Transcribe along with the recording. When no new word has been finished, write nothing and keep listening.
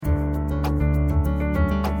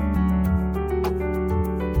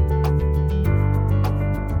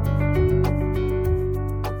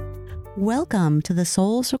Welcome to the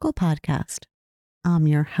Soul Circle podcast. I'm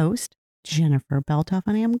your host, Jennifer Beltoff,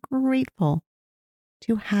 and I am grateful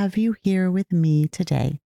to have you here with me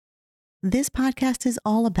today. This podcast is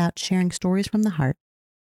all about sharing stories from the heart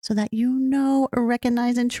so that you know,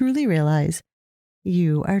 recognize, and truly realize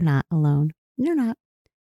you are not alone. You're not.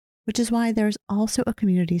 Which is why there's also a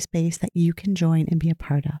community space that you can join and be a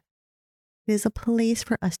part of. It is a place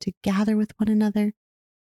for us to gather with one another,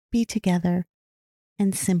 be together,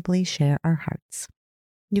 and simply share our hearts.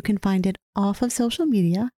 You can find it off of social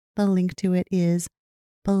media. The link to it is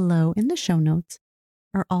below in the show notes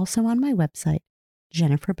or also on my website,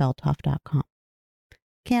 jenniferbeltoff.com.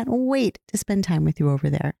 Can't wait to spend time with you over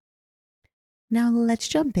there. Now let's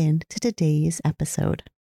jump into today's episode.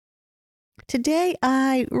 Today,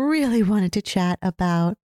 I really wanted to chat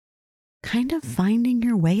about kind of finding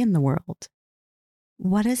your way in the world.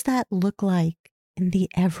 What does that look like in the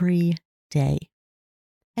everyday?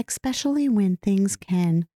 Especially when things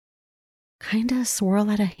can kind of swirl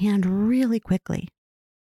out of hand really quickly.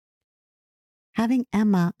 Having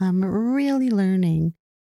Emma, I'm really learning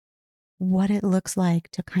what it looks like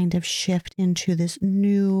to kind of shift into this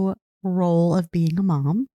new role of being a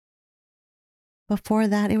mom. Before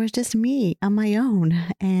that, it was just me on my own,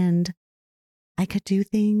 and I could do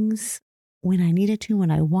things when I needed to, when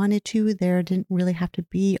I wanted to. There didn't really have to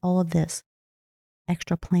be all of this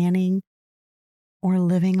extra planning or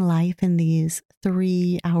living life in these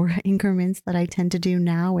 3-hour increments that I tend to do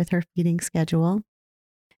now with her feeding schedule.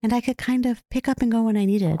 And I could kind of pick up and go when I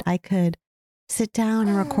needed. I could sit down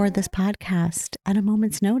and record this podcast at a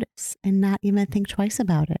moment's notice and not even think twice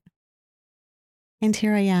about it. And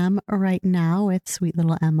here I am right now with sweet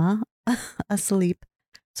little Emma, asleep,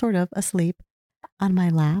 sort of asleep on my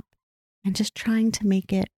lap, and just trying to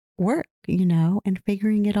make it work, and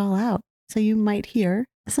figuring it all out. So you might hear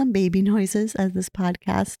some baby noises as this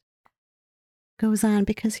podcast goes on,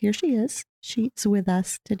 because here she is. She's with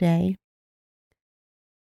us today.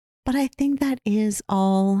 But I think that is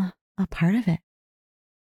all a part of it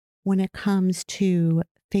when it comes to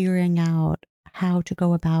figuring out how to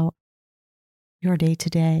go about your day to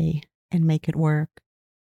day and make it work,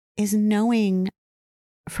 is knowing,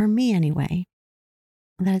 for me anyway,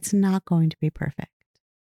 that it's not going to be perfect.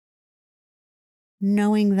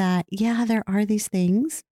 Knowing that, there are these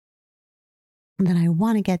things that I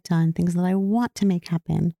want to get done, things that I want to make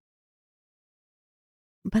happen,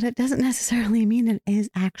 but it doesn't necessarily mean it is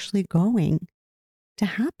actually going to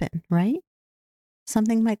happen, right?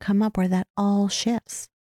 Something might come up where that all shifts.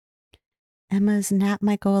 Emma's nap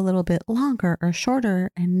might go a little bit longer or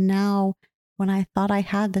shorter, and now when I thought I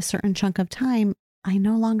had this certain chunk of time, I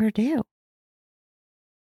no longer do.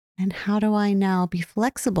 And how do I now be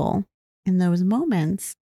flexible in those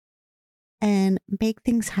moments and make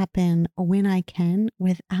things happen when I can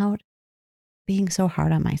without being so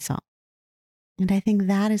hard on myself? And I think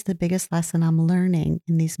that is the biggest lesson I'm learning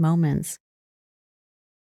in these moments,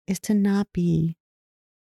 is to not be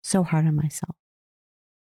so hard on myself,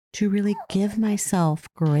 to really give myself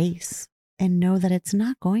grace and know that it's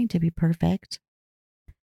not going to be perfect,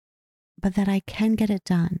 but that I can get it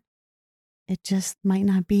done. It just might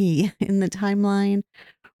not be in the timeline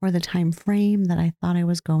or the time frame that I thought I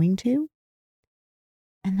was going to.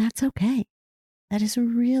 And that's okay. That is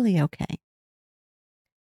really okay.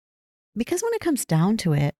 Because when it comes down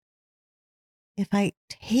to it, if I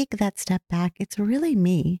take that step back, it's really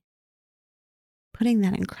me putting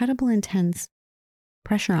that incredible intense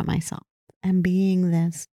pressure on myself and being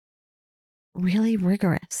this really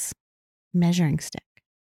rigorous measuring stick.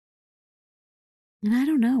 And I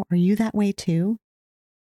don't know, are you that way too?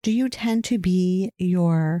 Do you tend to be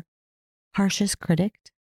your harshest critic?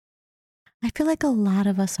 I feel like a lot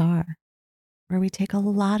of us are, where we take a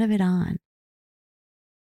lot of it on.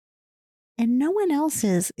 And no one else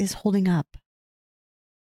is holding up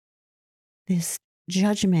this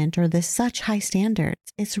judgment or this such high standards.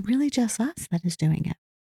 It's really just us that is doing it.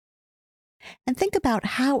 And think about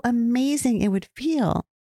how amazing it would feel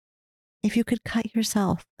if you could cut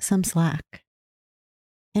yourself some slack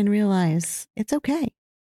and realize it's okay.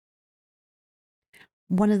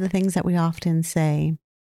 One of the things that we often say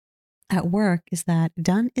at work is that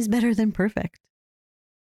done is better than perfect.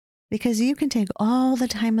 Because you can take all the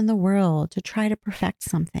time in the world to try to perfect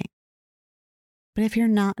something. But if you're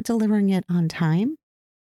not delivering it on time,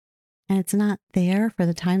 and it's not there for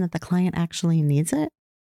the time that the client actually needs it,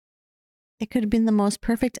 it could have been the most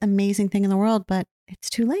perfect, amazing thing in the world, but it's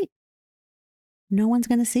too late. No one's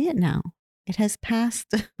going to see it now. It has passed,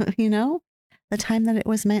 the time that it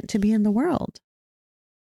was meant to be in the world.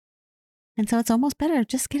 And so it's almost better,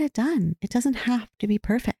 just get it done. It doesn't have to be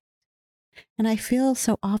perfect. And I feel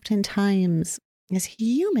so oftentimes as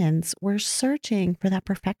humans, we're searching for that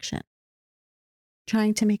perfection,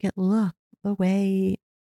 trying to make it look the way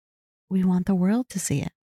we want the world to see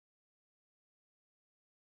it.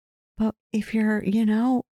 But if you're,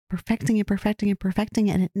 perfecting it, perfecting it, perfecting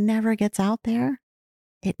it, and it never gets out there,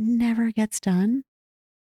 it never gets done,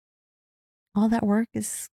 all that work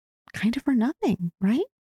is kind of for nothing, right?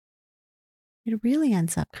 It really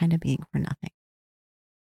ends up kind of being for nothing.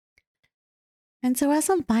 And so as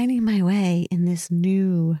I'm finding my way in this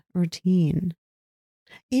new routine,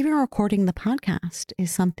 even recording the podcast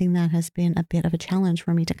is something that has been a bit of a challenge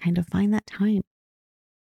for me to kind of find that time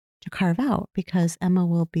to carve out because Emma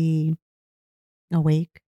will be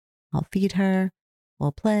awake. I'll feed her,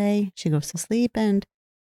 we'll play, she goes to sleep, and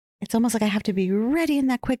it's almost like I have to be ready in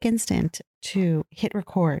that quick instant to hit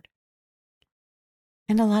record.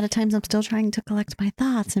 And a lot of times I'm still trying to collect my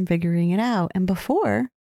thoughts and figuring it out. And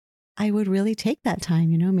before, I would really take that time,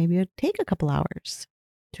 maybe it would take a couple hours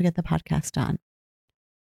to get the podcast done.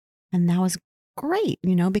 And that was great,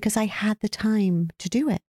 because I had the time to do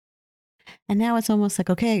it. And now it's almost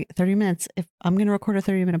like, okay, 30 minutes. If I'm going to record a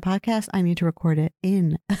 30-minute podcast, I need to record it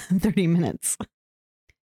in 30 minutes.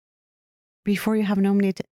 Before you have no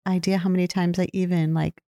idea how many times I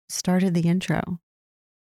even started the intro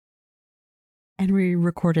and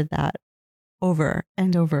re-recorded that over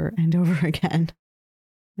and over and over again.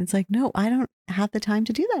 It's like, no, I don't have the time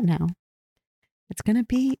to do that now. It's going to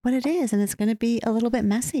be what it is, and it's going to be a little bit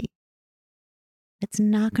messy. It's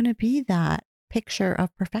not going to be that picture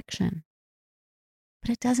of perfection. But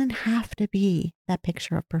it doesn't have to be that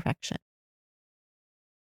picture of perfection.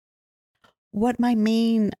 What my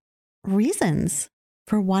main reasons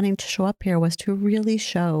for wanting to show up here was to really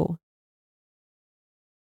show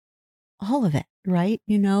all of it, right?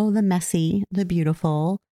 The messy, the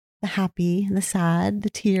beautiful, the happy, the sad, the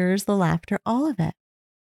tears, the laughter, all of it.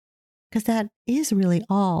 Because that is really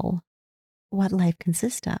all what life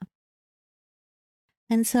consists of.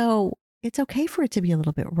 And so it's okay for it to be a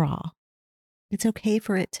little bit raw. It's okay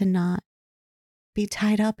for it to not be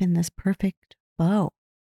tied up in this perfect bow.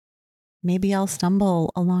 Maybe I'll stumble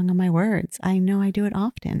along on my words. I know I do it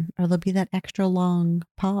often, or there'll be that extra long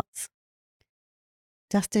pause.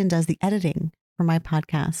 Dustin does the editing for my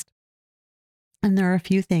podcast. And there are a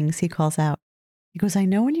few things he calls out. He goes, I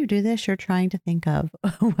know when you do this, you're trying to think of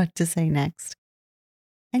what to say next.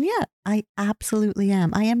 And yeah, I absolutely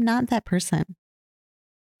am. I am not that person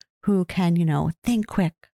who can, think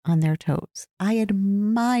quick on their toes. I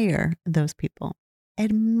admire those people,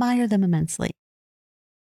 admire them immensely.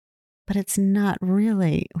 But it's not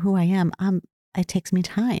really who I am. It takes me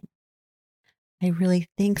time. I really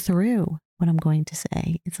think through what I'm going to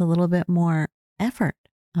say. It's a little bit more effort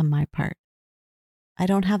on my part. I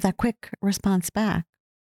don't have that quick response back.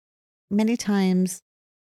 Many times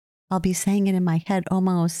I'll be saying it in my head to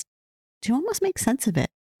almost make sense of it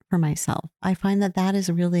for myself. I find that is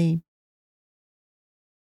really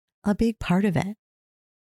a big part of it,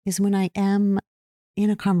 is when I am in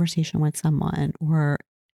a conversation with someone, or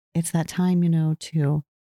it's that time, to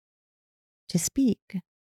speak.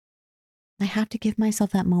 I have to give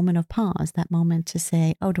myself that moment of pause, that moment to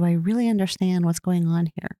say, oh, do I really understand what's going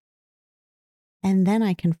on here? And then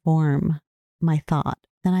I can form my thought.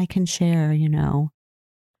 Then I can share,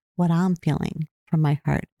 what I'm feeling from my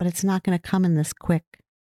heart. But it's not going to come in this quick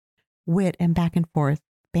wit and back and forth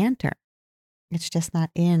banter. It's just not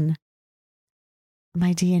in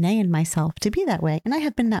my DNA and myself to be that way. And I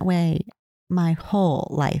have been that way my whole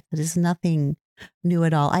life. It is nothing new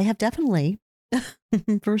at all. I have definitely,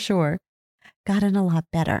 for sure, gotten a lot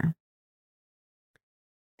better.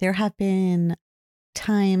 There have been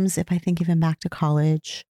times, if I think even back to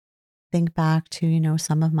college, think back to,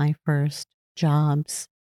 some of my first jobs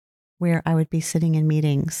where I would be sitting in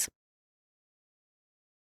meetings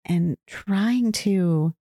and trying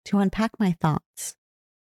to unpack my thoughts,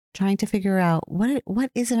 trying to figure out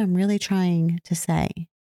what is it I'm really trying to say.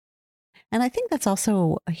 And I think that's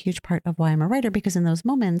also a huge part of why I'm a writer, because in those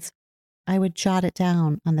moments, I would jot it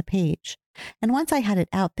down on the page. And once I had it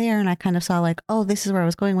out there and I kind of saw oh, this is where I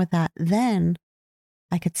was going with that, then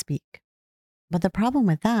I could speak. But the problem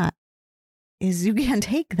with that is you can't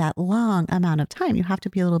take that long amount of time. You have to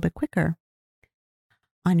be a little bit quicker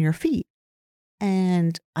on your feet.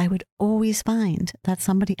 And I would always find that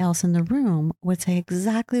somebody else in the room would say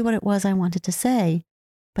exactly what it was I wanted to say,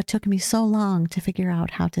 but took me so long to figure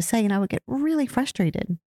out how to say. And I would get really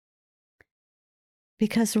frustrated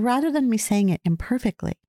because rather than me saying it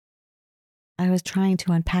imperfectly, I was trying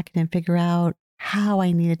to unpack it and figure out how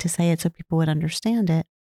I needed to say it so people would understand it,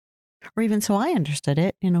 or even so I understood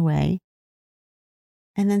it in a way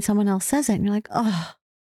And then someone else says it and you're like, oh,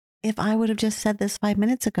 if I would have just said this 5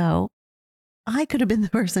 minutes ago, I could have been the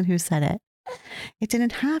person who said it. It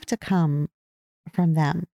didn't have to come from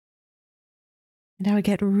them. And I would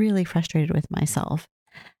get really frustrated with myself.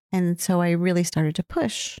 And so I really started to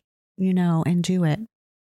push, and do it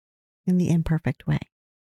in the imperfect way.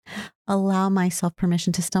 Allow myself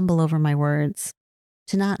permission to stumble over my words,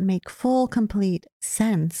 to not make full, complete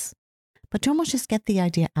sense, but to almost just get the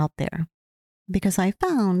idea out there. Because I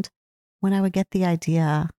found when I would get the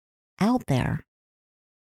idea out there,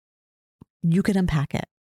 you could unpack it.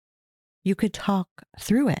 You could talk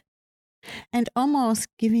through it. And almost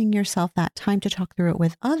giving yourself that time to talk through it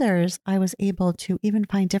with others, I was able to even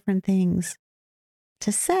find different things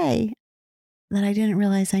to say that I didn't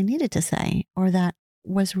realize I needed to say, or that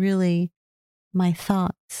was really my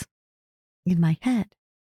thoughts in my head.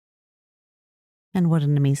 And what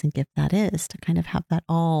an amazing gift that is to kind of have that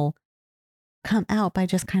all come out by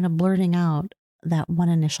just kind of blurting out that one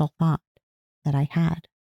initial thought that I had.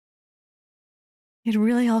 It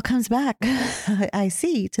really all comes back, I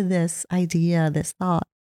see, to this idea, this thought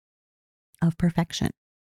of perfection.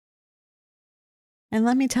 And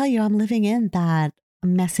let me tell you, I'm living in that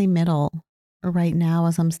messy middle right now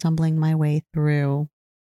as I'm stumbling my way through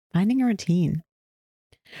finding a routine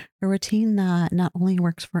that not only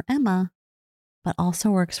works for Emma, but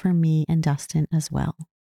also works for me and Dustin as well.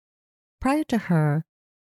 Prior to her,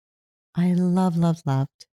 I loved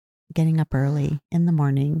getting up early in the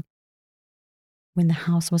morning when the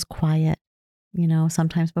house was quiet,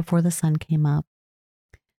 sometimes before the sun came up.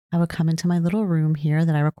 I would come into my little room here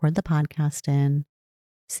that I record the podcast in,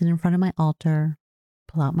 sit in front of my altar,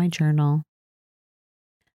 pull out my journal.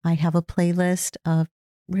 I have a playlist of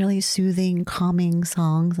really soothing, calming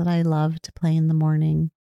songs that I love to play in the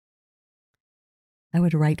morning. I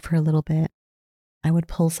would write for a little bit. I would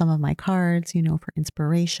pull some of my cards, for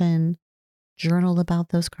inspiration, journal about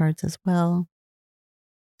those cards as well.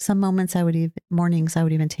 Some mornings I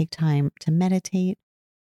would even take time to meditate.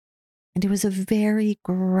 And it was a very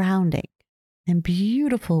grounding and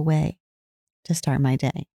beautiful way to start my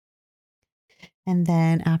day. And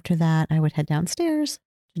then after that, I would head downstairs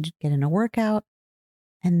to get in a workout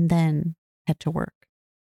and then head to work.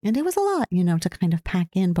 And it was a lot, to kind of pack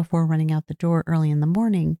in before running out the door early in the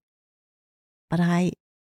morning. But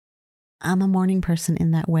I'm a morning person in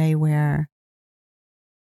that way where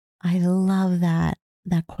I love that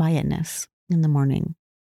quietness in the morning.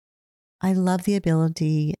 I love the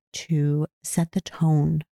ability to set the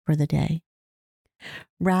tone for the day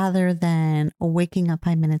rather than waking up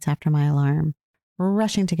 5 minutes after my alarm,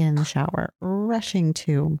 rushing to get in the shower, rushing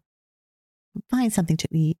to find something to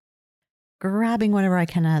eat, grabbing whatever I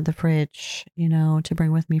can out of the fridge, to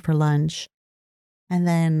bring with me for lunch, and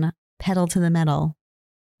then pedal to the metal,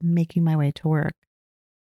 making my way to work.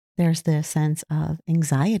 There's this sense of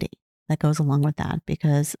anxiety that goes along with that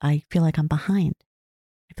because I feel like I'm behind.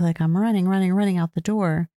 I feel like I'm running out the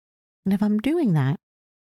door. And if I'm doing that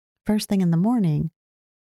first thing in the morning,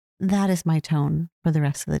 that is my tone for the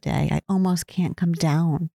rest of the day. I almost can't come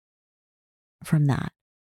down from that.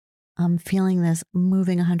 I'm feeling this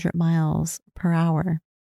moving 100 miles per hour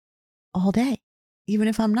all day. Even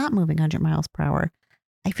if I'm not moving 100 miles per hour,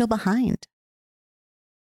 I feel behind.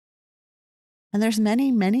 And there's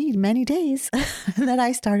many, many, many days that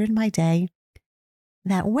I started my day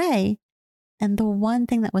that way. And the one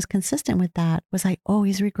thing that was consistent with that was I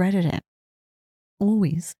always regretted it.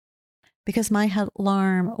 Always. Because my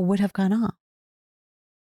alarm would have gone off.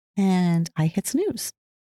 And I hit snooze.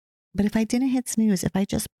 But if I didn't hit snooze, if I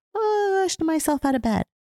just pushed myself out of bed,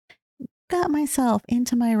 got myself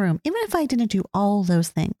into my room, even if I didn't do all those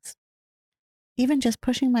things, even just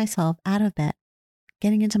pushing myself out of bed,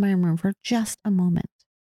 getting into my room for just a moment,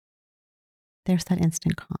 there's that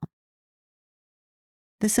instant calm.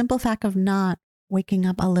 The simple fact of not waking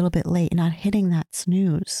up a little bit late, not hitting that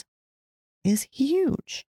snooze is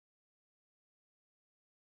huge.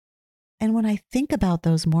 And when I think about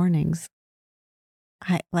those mornings,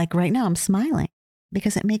 like right now, I'm smiling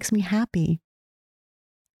because it makes me happy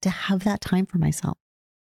to have that time for myself,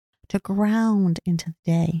 to ground into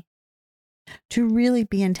the day, to really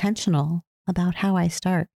be intentional about how I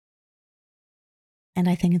start. And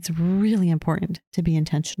I think it's really important to be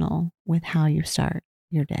intentional with how you start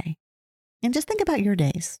your day. And just think about your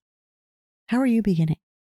days. How are you beginning?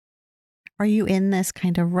 Are you in this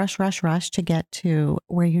kind of rush to get to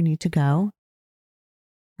where you need to go?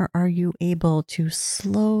 Or are you able to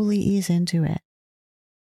slowly ease into it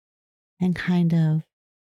and kind of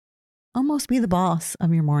almost be the boss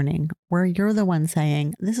of your morning, where you're the one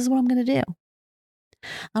saying, this is what I'm going to do.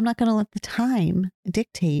 I'm not going to let the time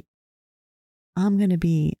dictate I'm going to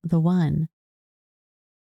be the one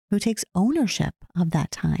who takes ownership of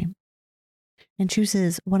that time and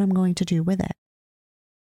chooses what I'm going to do with it.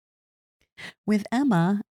 With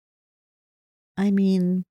Emma, I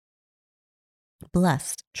mean,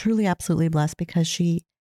 blessed, truly, absolutely blessed, because she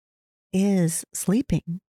is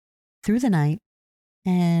sleeping through the night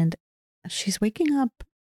and she's waking up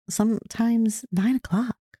sometimes 9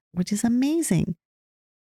 o'clock, which is amazing.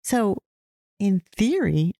 So in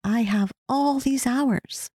theory, I have all these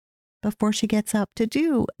hours before she gets up to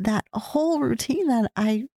do that whole routine that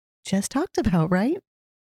I just talked about, right?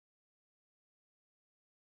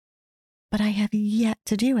 But I have yet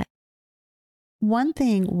to do it. One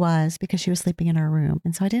thing was because she was sleeping in her room.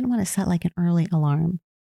 And so I didn't want to set like an early alarm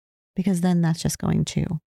because then that's just going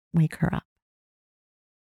to wake her up.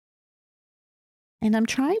 And I'm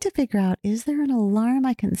trying to figure out, is there an alarm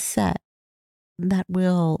I can set that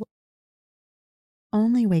will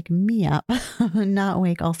only wake me up, not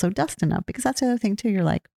wake also Dustin up? Because that's the other thing too. You're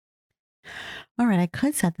like, all right, I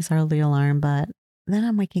could set this early alarm, but then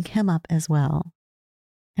I'm waking him up as well.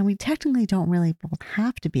 And we technically don't really both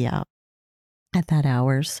have to be up at that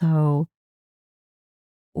hour. So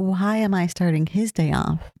why am I starting his day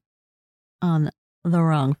off on the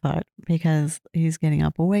wrong foot? Because he's getting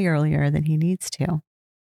up way earlier than he needs to.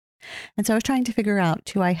 And so I was trying to figure out,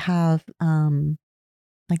 do I have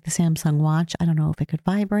like the Samsung watch? I don't know if it could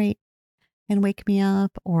vibrate and wake me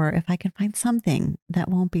up, or if I can find something that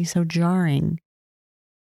won't be so jarring,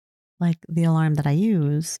 like the alarm that I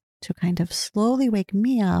use, to kind of slowly wake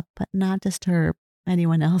me up, but not disturb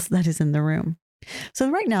anyone else that is in the room.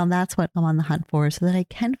 So right now, that's what I'm on the hunt for, so that I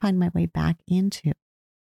can find my way back into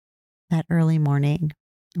that early morning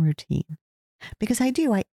routine. Because I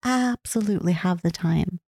absolutely have the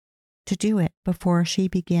time to do it before she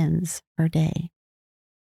begins her day.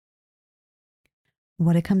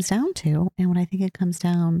 What it comes down to, and what I think it comes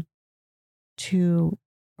down to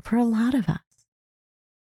for a lot of us,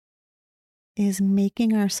 is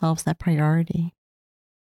making ourselves that priority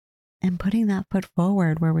and putting that foot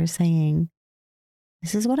forward where we're saying,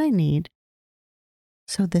 this is what I need,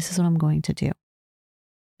 so this is what I'm going to do.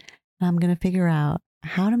 And I'm going to figure out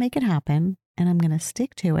how to make it happen, and I'm going to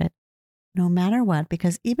stick to it no matter what,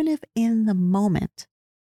 because even if in the moment,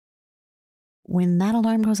 when that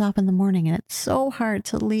alarm goes off in the morning and it's so hard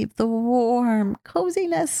to leave the warm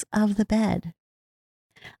coziness of the bed,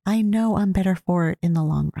 I know I'm better for it in the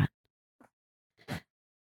long run.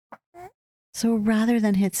 So rather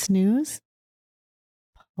than hit snooze,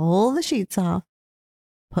 pull the sheets off,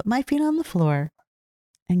 put my feet on the floor,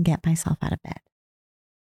 and get myself out of bed.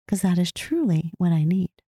 Because that is truly what I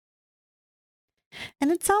need.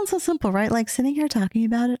 And it sounds so simple, right? Like sitting here talking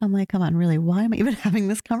about it, I'm like, come on, really, why am I even having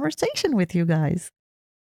this conversation with you guys?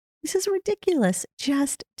 This is ridiculous.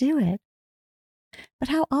 Just do it. But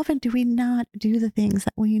how often do we not do the things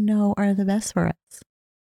that we know are the best for us?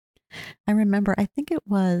 I remember, I think it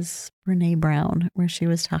was Brene Brown, where she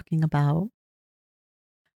was talking about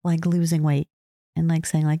like losing weight and like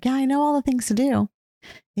saying like, yeah, I know all the things to do.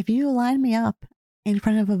 If you line me up in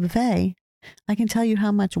front of a buffet, I can tell you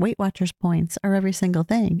how much Weight Watchers points are every single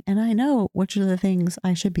thing. And I know which are the things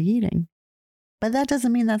I should be eating. But that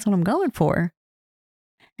doesn't mean that's what I'm going for.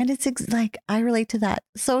 And it's like, I relate to that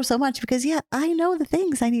so much because, yeah, I know the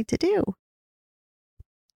things I need to do.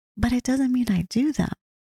 But it doesn't mean I do them.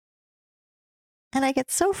 And I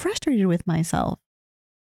get so frustrated with myself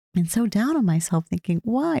and so down on myself thinking,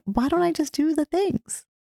 why don't I just do the things?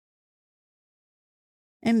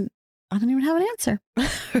 And I don't even have an answer,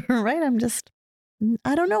 right?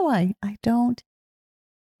 I don't know why. I don't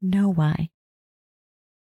know why.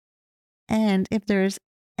 And if there's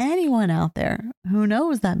anyone out there who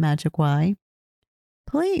knows that magic why,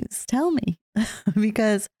 please tell me,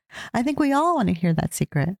 because I think we all want to hear that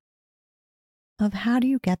secret of how do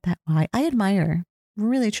you get that why. I admire,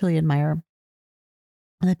 really, truly admire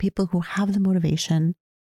the people who have the motivation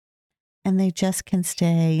and they just can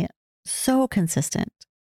stay so consistent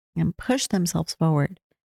and push themselves forward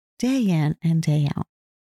day in and day out.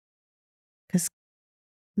 Because,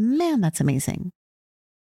 man, that's amazing.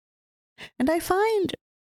 And I find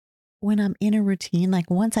when I'm in a routine, like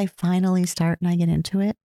once I finally start and I get into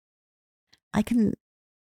it, I can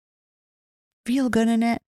feel good in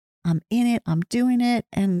it. I'm in it, I'm doing it,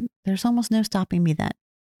 and there's almost no stopping me then.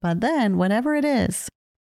 But then, whatever it is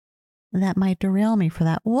that might derail me for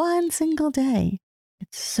that one single day,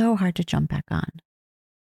 it's so hard to jump back on.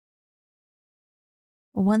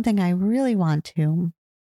 One thing I really want to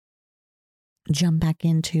jump back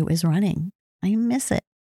into is running. I miss it.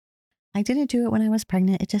 I didn't do it when I was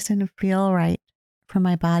pregnant. It just didn't feel right for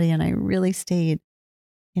my body. And I really stayed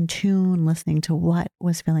in tune, listening to what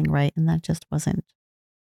was feeling right. And that just wasn't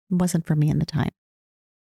for me in the time.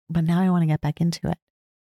 But now I want to get back into it.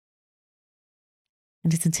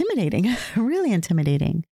 And it's intimidating, really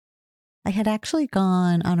intimidating. I had actually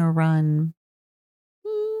gone on a run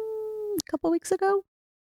a couple weeks ago,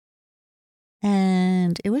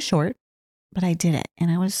 and it was short, but I did it.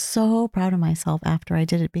 And I was so proud of myself after I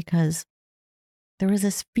did it because there was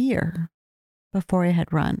this fear before I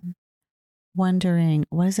had run, wondering,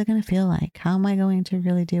 what is it going to feel like? How am I going to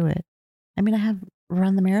really do it? I mean, I have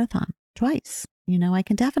run the marathon twice. I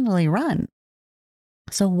can definitely run.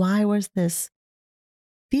 So why was this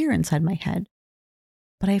fear inside my head?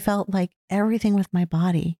 But I felt like everything with my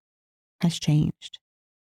body has changed.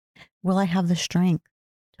 Will I have the strength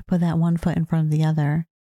to put that one foot in front of the other?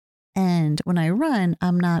 And when I run,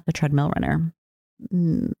 I'm not a treadmill runner.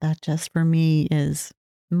 That just for me is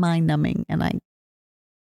mind numbing. And I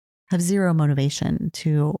have zero motivation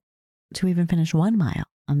to even finish 1 mile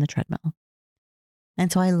on the treadmill.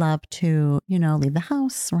 And so I love to, leave the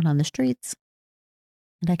house, run on the streets.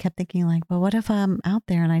 And I kept thinking like, well, what if I'm out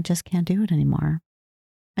there and I just can't do it anymore?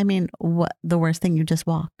 I mean, what the worst thing, you just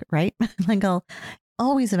walk, right? Like I'll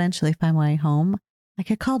always eventually find my way home. I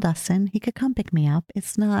could call Dustin. He could come pick me up.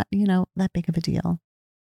 It's not, that big of a deal.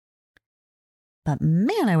 But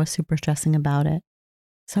man, I was super stressing about it.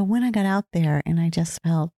 So when I got out there and I just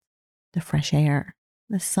felt the fresh air,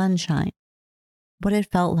 the sunshine, what it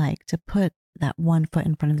felt like to put that one foot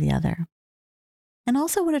in front of the other. And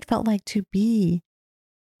also what it felt like to be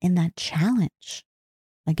in that challenge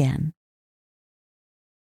again.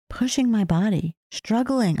 Pushing my body,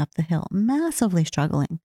 struggling up the hill, massively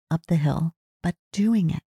struggling up the hill, but doing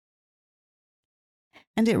it.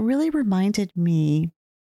 And it really reminded me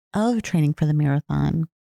of training for the marathon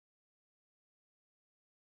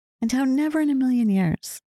and how never in a million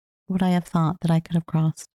years would I have thought that I could have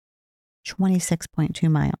crossed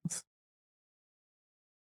 26.2 miles.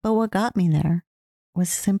 But what got me there was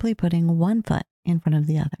simply putting one foot in front of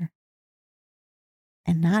the other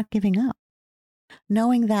and not giving up.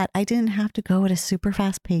 Knowing that I didn't have to go at a super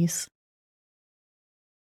fast pace.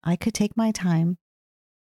 I could take my time,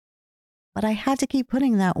 but I had to keep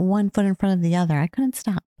putting that one foot in front of the other. I couldn't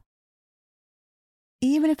stop.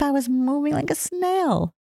 Even if I was moving like a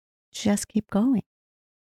snail, just keep going.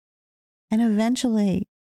 And eventually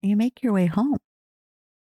you make your way home.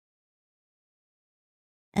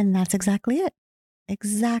 And that's exactly it.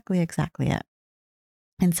 Exactly it.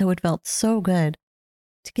 And so it felt so good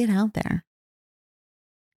to get out there,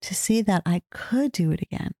 to see that I could do it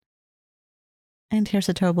again. And here's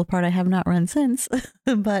the terrible part. I have not run since,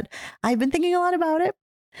 but I've been thinking a lot about it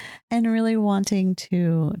and really wanting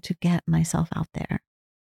to get myself out there.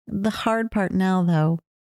 The hard part now, though,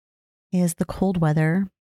 is the cold weather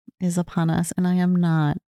is upon us, and I am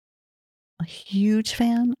not a huge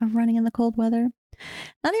fan of running in the cold weather.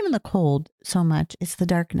 Not even the cold so much, it's the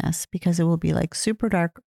darkness, because it will be like super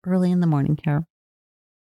dark early in the morning here.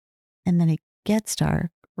 And then it gets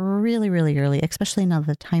dark really, really early, especially now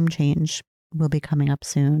the time change will be coming up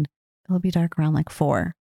soon. It will be dark around like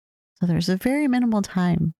 4. So there's a very minimal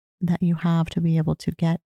time that you have to be able to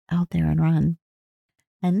get out there and run.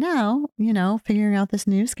 And now, figuring out this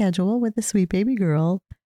new schedule with the sweet baby girl,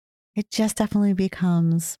 it just definitely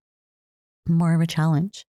becomes more of a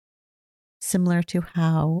challenge. Similar to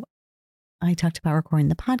how I talked about recording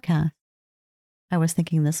the podcast. I was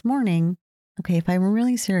thinking this morning, okay, if I'm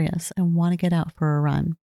really serious and want to get out for a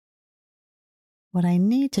run, what I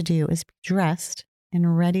need to do is be dressed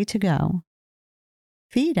and ready to go.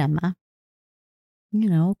 Feed Emma,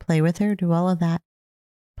 play with her, do all of that.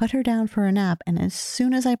 Put her down for a nap. And as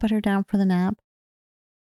soon as I put her down for the nap,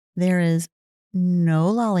 there is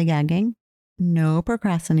no lollygagging, no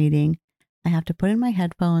procrastinating. I have to put in my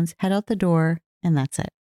headphones, head out the door, and that's it.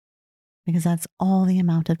 Because that's all the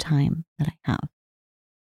amount of time that I have.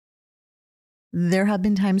 There have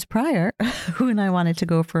been times prior when I wanted to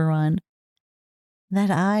go for a run that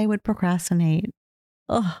I would procrastinate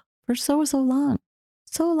for so long.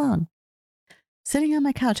 Sitting on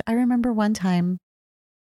my couch. I remember one time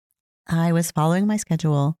I was following my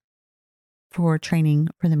schedule for training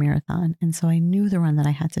for the marathon. And so I knew the run that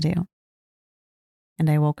I had to do. And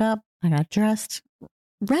I woke up, I got dressed,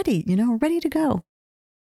 ready to go.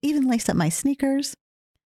 Even laced up my sneakers.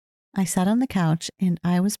 I sat on the couch and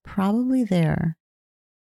I was probably there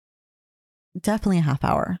definitely a half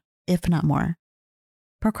hour, if not more,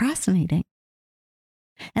 procrastinating.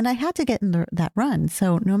 And I had to get in that run.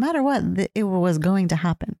 So no matter what, it was going to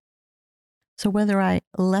happen. So whether I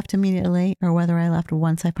left immediately or whether I left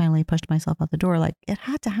once I finally pushed myself out the door, like it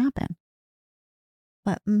had to happen.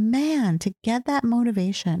 But man, to get that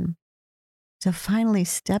motivation to finally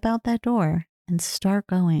step out that door and start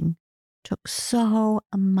going took so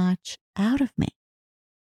much out of me.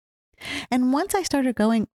 And once I started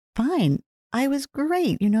going, fine, I was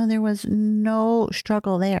great. There was no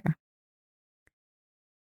struggle there.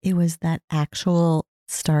 It was that actual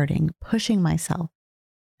starting, pushing myself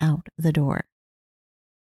out the door.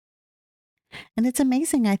 And it's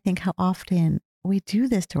amazing, I think, how often we do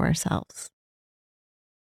this to ourselves,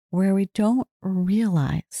 where we don't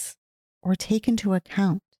realize or take into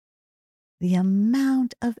account the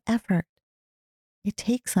amount of effort it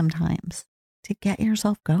takes sometimes to get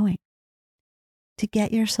yourself going, to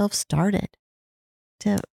get yourself started,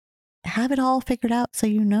 to have it all figured out so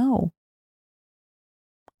you know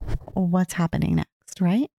what's happening next,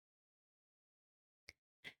 right?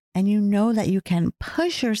 And you know that you can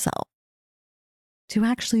push yourself to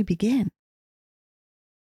actually begin.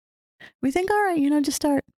 We think, all right, just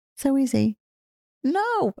start. So easy.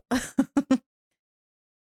 No.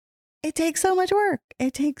 It takes so much work.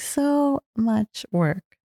 It takes so much work.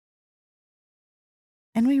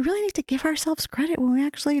 And we really need to give ourselves credit when we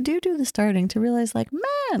actually do the starting to realize, like,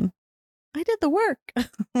 man, I did the work and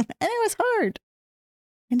it was hard.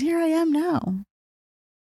 And here I am now.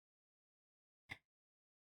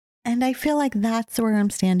 And I feel like that's where I'm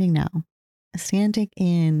standing now, standing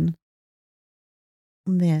in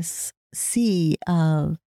this sea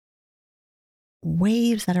of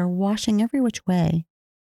waves that are washing every which way.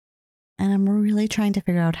 And I'm really trying to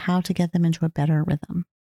figure out how to get them into a better rhythm,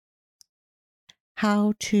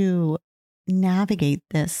 how to navigate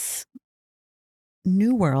this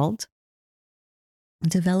new world,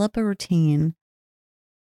 develop a routine,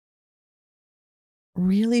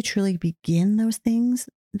 really truly begin those things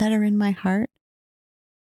that are in my heart,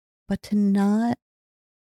 but to not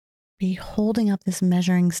be holding up this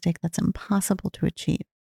measuring stick that's impossible to achieve.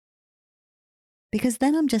 Because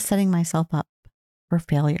then I'm just setting myself up for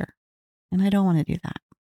failure. And I don't want to do that.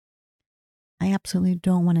 I absolutely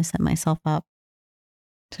don't want to set myself up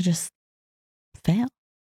to just fail.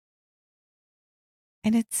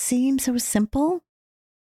 And it seems so simple.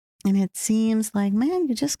 And it seems like, man,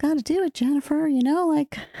 you just got to do it, Jennifer.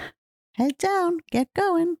 Like head down, get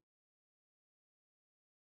going.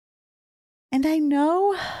 And I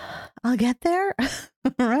know I'll get there,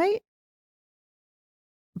 right?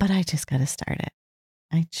 But I just got to start it.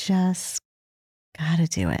 I just got to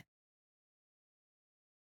do it.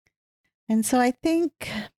 And so I think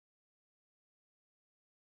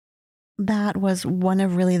that was one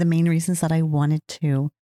of really the main reasons that I wanted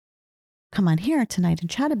to come on here tonight and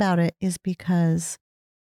chat about it, is because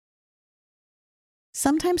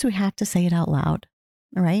sometimes we have to say it out loud,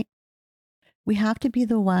 right? We have to be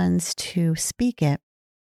the ones to speak it,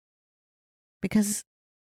 because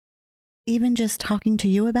even just talking to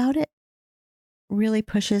you about it really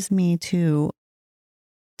pushes me to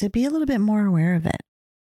be a little bit more aware of it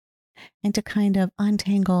and to kind of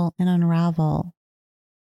untangle and unravel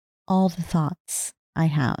all the thoughts I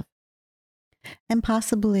have, and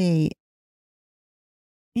possibly,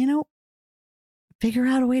 figure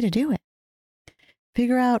out a way to do it.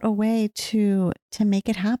 Figure out a way to make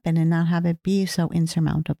it happen and not have it be so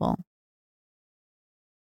insurmountable.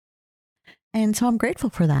 And so I'm grateful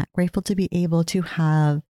for that. Grateful to be able to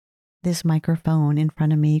have this microphone in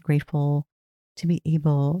front of me. Grateful to be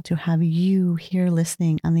able to have you here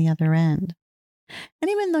listening on the other end. And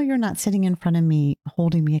even though you're not sitting in front of me,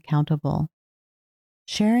 holding me accountable,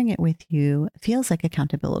 sharing it with you feels like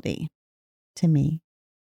accountability to me.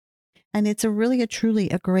 And it's truly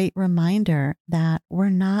a great reminder that we're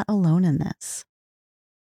not alone in this.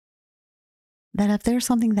 That if there's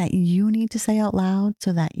something that you need to say out loud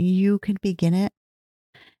so that you can begin it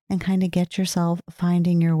and kind of get yourself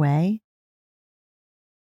finding your way,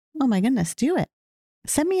 oh my goodness, do it.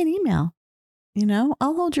 Send me an email.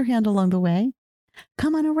 I'll hold your hand along the way.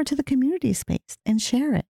 Come on over to the community space and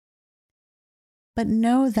share it. But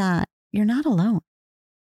know that you're not alone.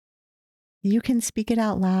 You can speak it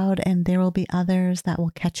out loud, and there will be others that will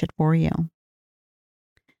catch it for you.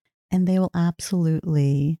 And they will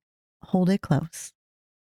absolutely hold it close.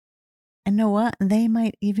 And know what? They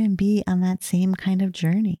might even be on that same kind of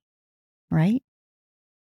journey, right?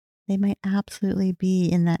 They might absolutely be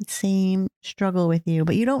in that same struggle with you,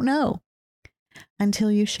 but you don't know until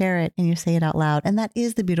you share it and you say it out loud. And that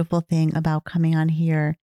is the beautiful thing about coming on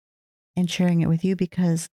here and sharing it with you,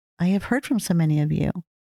 because I have heard from so many of you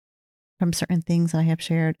from certain things I have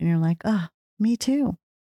shared, and you're like, oh, me too.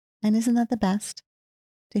 And isn't that the best,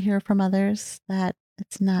 to hear from others that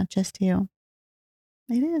it's not just you?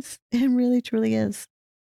 It is. It really, truly is.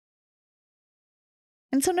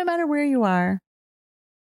 And so no matter where you are,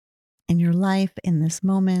 in your life, in this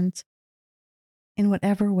moment, in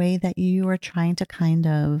whatever way that you are trying to kind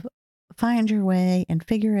of find your way and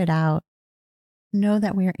figure it out. Know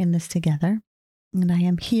that we are in this together, and I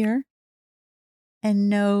am here. And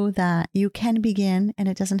know that you can begin, and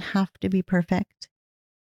it doesn't have to be perfect.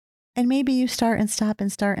 And maybe you start and stop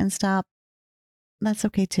and start and stop. That's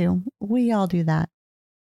okay too. We all do that.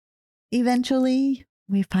 Eventually,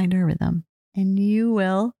 we find our rhythm, and you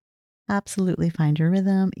will absolutely find your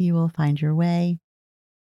rhythm. You will find your way,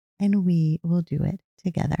 and we will do it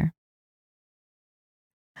together.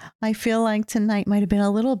 I feel like tonight might have been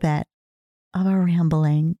a little bit of a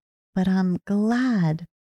rambling, but I'm glad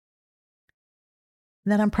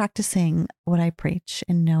that I'm practicing what I preach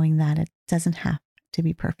and knowing that it doesn't have to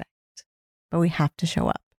be perfect, but we have to show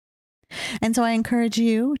up. And so I encourage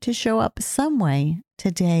you to show up some way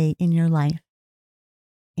today in your life,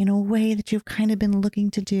 in a way that you've kind of been looking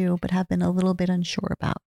to do, but have been a little bit unsure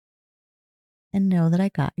about. And know that I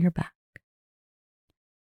got your back.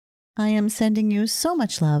 I am sending you so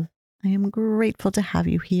much love. I am grateful to have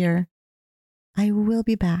you here. I will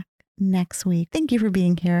be back next week. Thank you for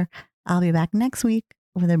being here. I'll be back next week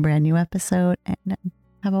with a brand new episode, and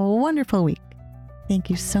have a wonderful week. Thank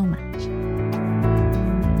you so much.